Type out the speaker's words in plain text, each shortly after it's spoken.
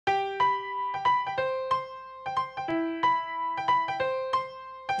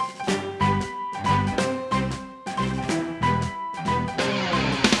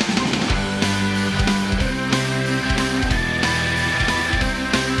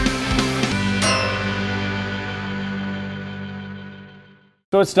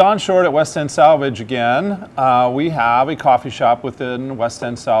So it's Don Short at West End Salvage again. We have a coffee shop within West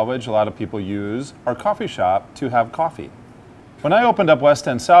End Salvage. A lot of people use our coffee shop to have coffee. When I opened up West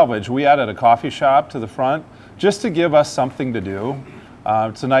End Salvage, we added a coffee shop to the front just to give us something to do.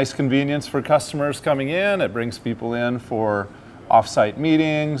 It's a nice convenience for customers coming in. It brings people in for off-site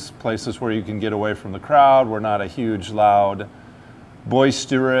meetings, places where you can get away from the crowd. We're not a huge, loud,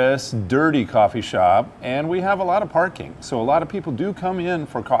 boisterous, dirty coffee shop, and we have a lot of parking. So a lot of people do come in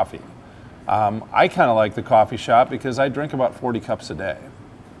for coffee. I kind of like the coffee shop because I drink about 40 cups a day.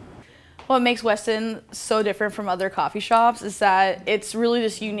 What makes West End so different from other coffee shops is that it's really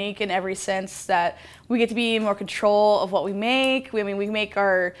just unique in every sense that we get to be in more control of what we make. We make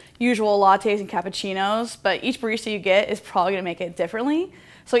our usual lattes and cappuccinos, but each barista you get is probably going to make it differently.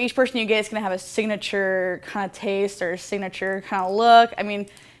 So each person you get is going to have a signature kind of taste or signature kind of look. I mean,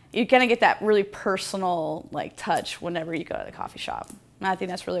 you're going to get that really personal touch whenever you go to the coffee shop. And I think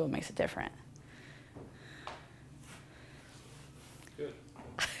that's really what makes it different.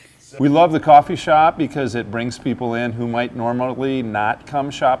 We love the coffee shop because it brings people in who might normally not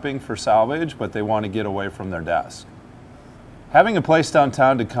come shopping for salvage, but they want to get away from their desk. Having a place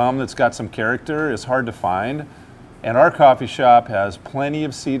downtown to come that's got some character is hard to find, and our coffee shop has plenty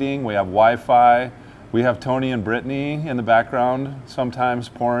of seating. We have Wi-Fi. We have Tony and Brittany in the background, sometimes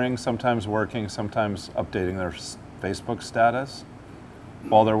pouring, sometimes working, sometimes updating their Facebook status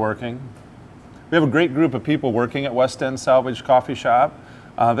while they're working. We have a great group of people working at West End Salvage Coffee Shop.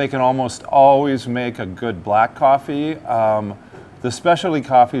 They can almost always make a good black coffee. The specialty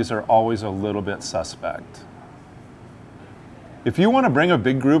coffees are always a little bit suspect. If you want to bring a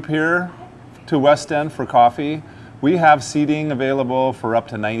big group here to West End for coffee, we have seating available for up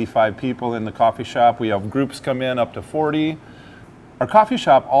to 95 people in the coffee shop. We have groups come in up to 40. Our coffee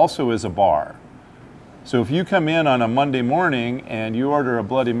shop also is a bar. So if you come in on a Monday morning and you order a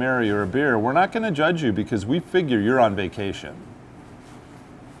Bloody Mary or a beer, we're not going to judge you because we figure you're on vacation.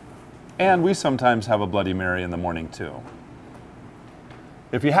 And we sometimes have a Bloody Mary in the morning too.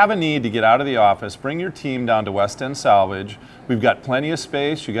 If you have a need to get out of the office, bring your team down to West End Salvage. We've got plenty of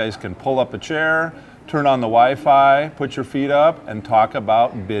space. You guys can pull up a chair, turn on the Wi-Fi, put your feet up, and talk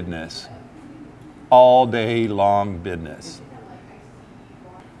about business. All day long business.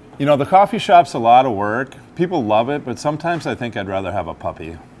 You know, the coffee shop's a lot of work. People love it, but sometimes I think I'd rather have a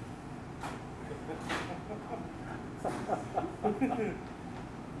puppy.